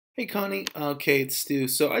Hey Connie, okay, it's Stu.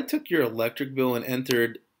 So I took your electric bill and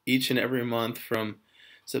entered each and every month from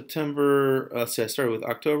September. I started with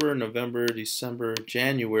October, November, December,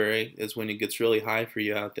 January is when it gets really high for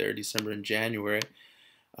you out there. December and January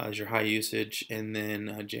is your high usage, and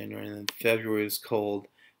then January, and then February is cold.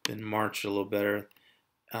 Then March a little better.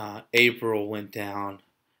 April went down,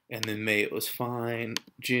 and then May it was fine.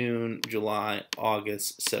 June, July,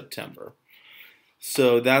 August, September.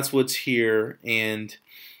 So that's what's here, and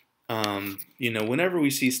whenever we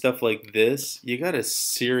see stuff like this, you got a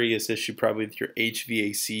serious issue probably with your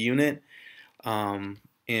HVAC unit.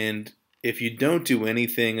 And if you don't do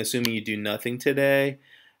anything, assuming you do nothing today,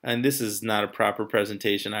 and this is not a proper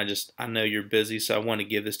presentation, I know you're busy, so I want to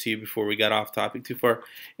give this to you before we got off topic too far.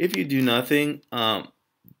 If you do nothing,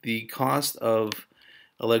 the cost of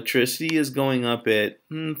electricity is going up at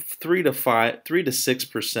 3 to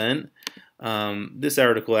 6%. This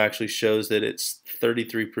article actually shows that it's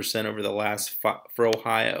 33% over the last for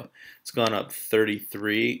Ohio. It's gone up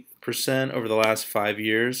 33% over the last 5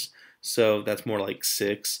 years. So that's more like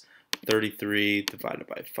 6. 33 divided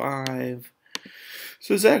by 5.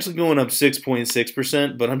 So it's actually going up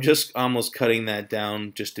 6.6%, but I'm just almost cutting that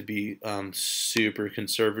down just to be super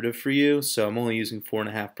conservative for you. So I'm only using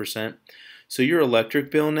 4.5%. So your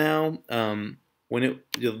electric bill now,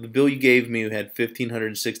 the bill you gave me had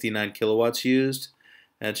 1,569 kilowatts used.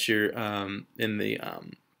 That's your in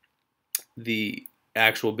the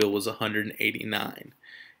actual bill was 189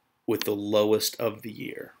 with the lowest of the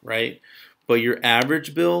year, right? But your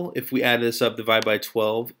average bill, if we add this up, divide by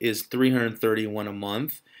 12, is 331 a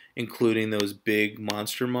month, including those big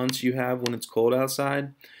monster months you have when it's cold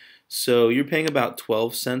outside. So you're paying about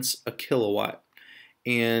 12 cents a kilowatt.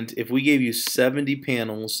 And if we gave you 70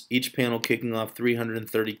 panels, each panel kicking off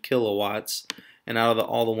 330 kilowatts, and out of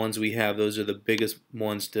all the ones we have, those are the biggest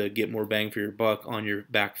ones to get more bang for your buck on your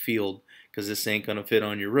back field, because this ain't going to fit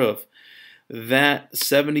on your roof. That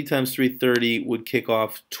 70 times 330 would kick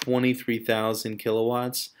off 23,000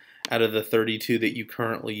 kilowatts out of the 32 that you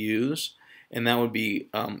currently use, and that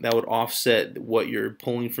would offset what you're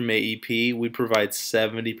pulling from AEP. We provide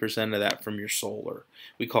 70% of that from your solar.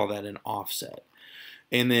 We call that an offset.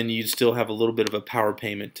 And then you'd still have a little bit of a power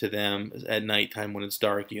payment to them at nighttime when it's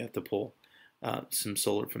dark. You have to pull some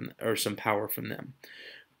solar from or some power from them.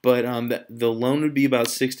 But the loan would be about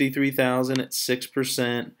 $63,000 at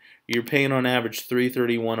 6%. You're paying on average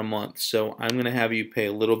 $331 a month. So I'm going to have you pay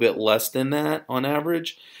a little bit less than that on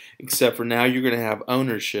average, except for now you're going to have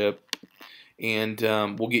ownership, and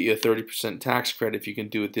we'll get you a 30% tax credit if you can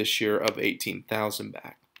do it this year of $18,000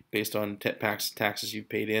 back based on taxes you've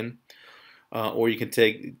paid in. Or you can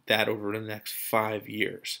take that over the next 5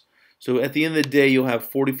 years. So at the end of the day, you'll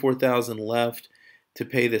have $44,000 left to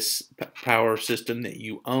pay this power system that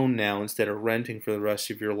you own now instead of renting for the rest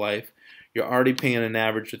of your life. You're already paying an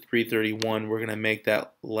average of $331. We're going to make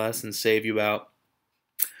that less and save you about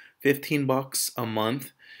 $15 a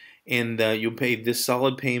month, and you'll pay this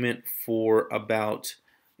solid payment for about.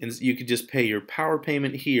 And you could just pay your power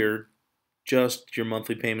payment here. Just your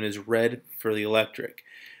monthly payment is red for the electric.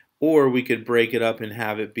 Or we could break it up and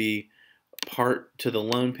have it be part to the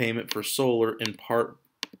loan payment for solar and part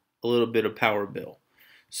a little bit of power bill.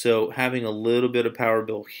 So having a little bit of power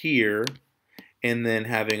bill here and then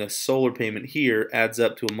having a solar payment here adds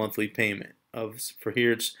up to a monthly payment of, for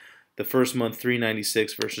here it's the first month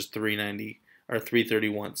 $396 versus $390 or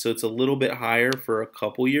 $331. So it's a little bit higher for a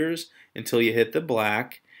couple years until you hit the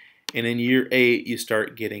black, and in year 8 you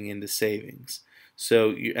start getting into savings.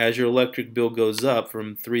 So as your electric bill goes up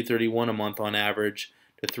from $331 a month on average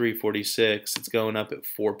to $346, it's going up at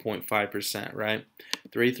 4.5%, right?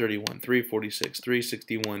 $331, $346,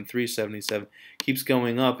 $361, $377 keeps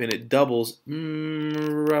going up, and it doubles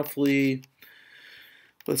roughly.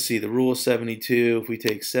 Let's see, the rule of 72. If we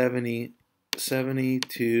take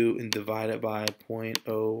 72 and divide it by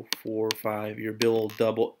 0.045, your bill will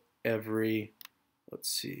double every. Let's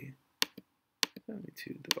see.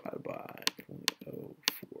 72 divided by 0.045.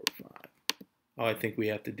 Oh, I think we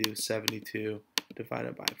have to do 72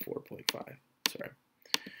 divided by 4.5. Sorry.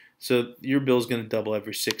 So your bill is going to double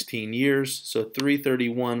every 16 years. So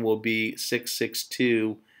 331 will be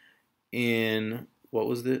 662 in, what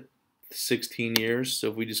was it? 16 years. So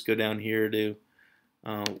if we just go down here to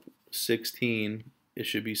 16, it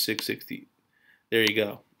should be 660. There you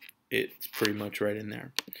go. It's pretty much right in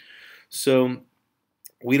there. So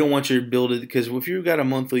we don't want your bill to, because if you've got a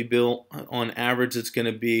monthly bill, on average it's going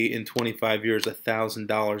to be in 25 years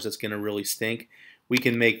 $1,000. That's going to really stink. We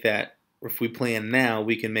can make that, if we plan now,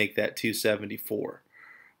 we can make that $274.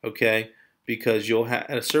 Okay, because you'll have,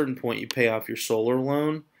 at a certain point you pay off your solar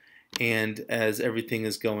loan, And as everything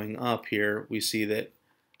is going up here, we see that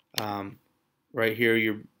right here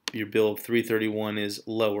your bill of 331 is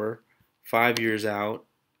lower. 5 years out,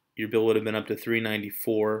 your bill would have been up to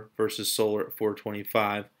 394 versus solar at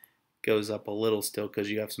 425. Goes up a little still because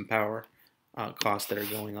you have some power costs that are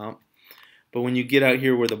going up. But when you get out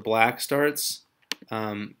here where the black starts,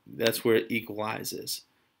 that's where it equalizes.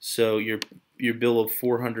 So your bill of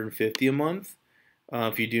 450 a month,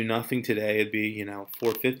 if you do nothing today, it'd be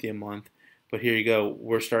 450 a month. But here you go,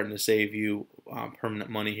 we're starting to save you permanent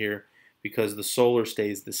money here because the solar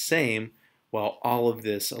stays the same while all of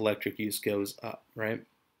this electric use goes up, right?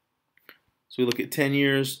 So we look at 10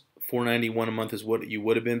 years, 491 a month is what you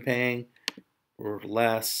would have been paying, or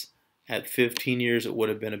less. At 15 years, it would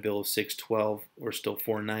have been a bill of 612, or still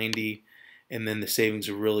 490, and then the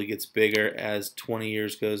savings really gets bigger as 20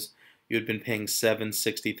 years goes. You had been paying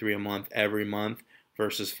 763 a month every month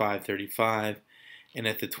versus 535, and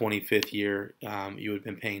at the 25th year, you would have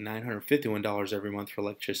been paying $951 every month for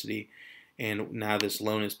electricity, and now this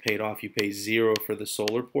loan is paid off. You pay zero for the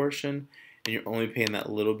solar portion, and you're only paying that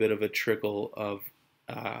little bit of a trickle of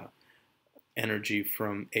energy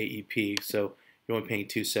from AEP. So you're only paying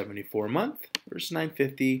 $274 a month versus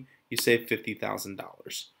 $950. You save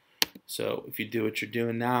 $50,000. So if you do what you're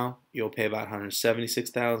doing now, you'll pay about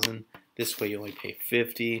 $176,000. This way you only pay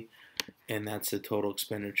 $50,000, and that's the total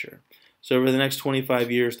expenditure. So over the next 25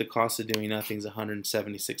 years, the cost of doing nothing is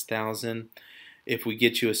 $176,000. If we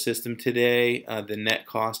get you a system today, the net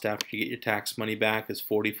cost after you get your tax money back is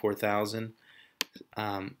 $44,000,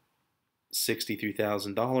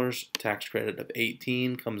 $63,000. Tax credit of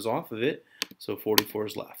 $18,000 comes off of it, so $44,000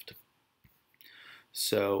 is left.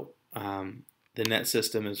 So the net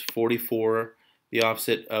system is $44,000. The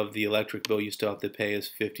offset of the electric bill you still have to pay is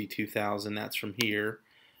 $52,000. That's from here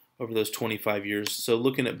over those 25 years. So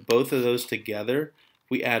looking at both of those together, if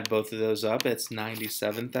we add both of those up, it's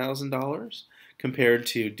 $97,000 compared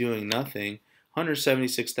to doing nothing.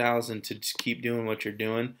 $176,000 to just keep doing what you're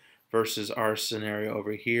doing versus our scenario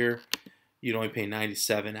over here. You'd only pay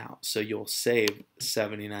 $97,000 out, so you'll save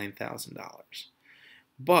 $79,000.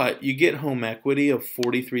 But you get home equity of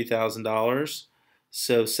 $43,000,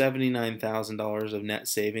 so $79,000 of net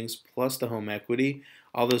savings plus the home equity.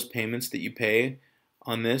 All those payments that you pay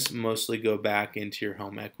on this mostly go back into your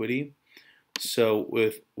home equity. So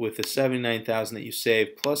with the $79,000 that you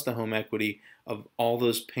save plus the home equity of all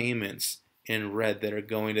those payments in red that are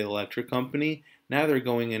going to the electric company, now they're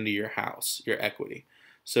going into your house, your equity.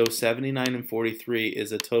 So 79 and 43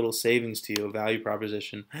 is a total savings to you, a value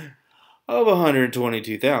proposition of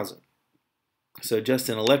 $122,000. So just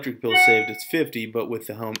an electric bill saved, it's $50,000, but with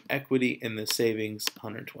the home equity and the savings,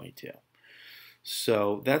 $122,000.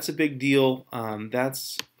 So that's a big deal.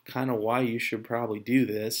 That's kind of why you should probably do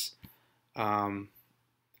this.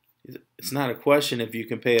 It's not a question if you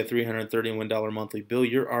can pay a $331 monthly bill.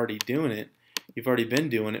 You're already doing it. You've already been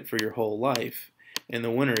doing it for your whole life. In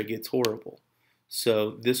the winter, it gets horrible.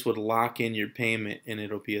 So this would lock in your payment, and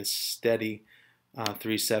it'll be a steady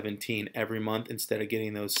 $317 every month instead of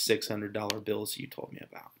getting those $600 bills you told me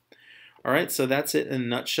about. All right, so that's it in a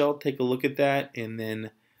nutshell. Take a look at that, and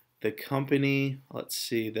then the company, let's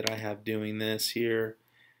see that I have doing this here,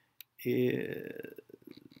 is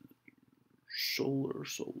solar.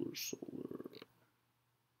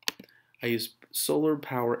 I use Solar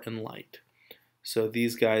Power and Light. So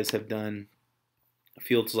these guys have done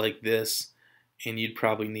fields like this, and you'd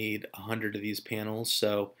probably need 100 of these panels.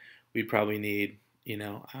 So we'd probably need,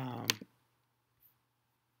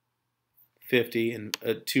 50 and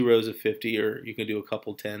 2 rows of 50, or you can do a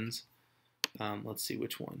couple tens. Let's see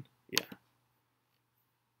which one. Yeah.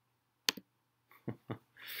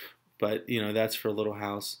 But, that's for a little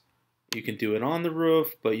house. You can do it on the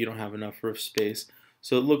roof, but you don't have enough roof space.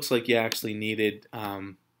 So it looks like you actually needed,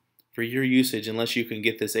 for your usage, unless you can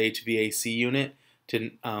get this HVAC unit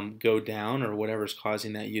to go down or whatever's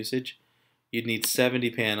causing that usage, you'd need 70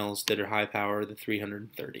 panels that are high power, the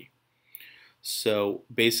 330. So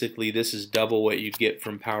basically this is double what you'd get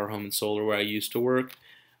from Power Home and Solar where I used to work.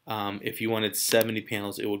 If you wanted 70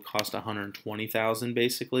 panels, it would cost $120,000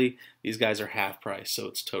 basically. These guys are half price, so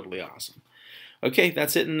it's totally awesome. Okay,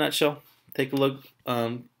 that's it in a nutshell. Take a look.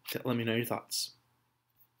 Let me know your thoughts.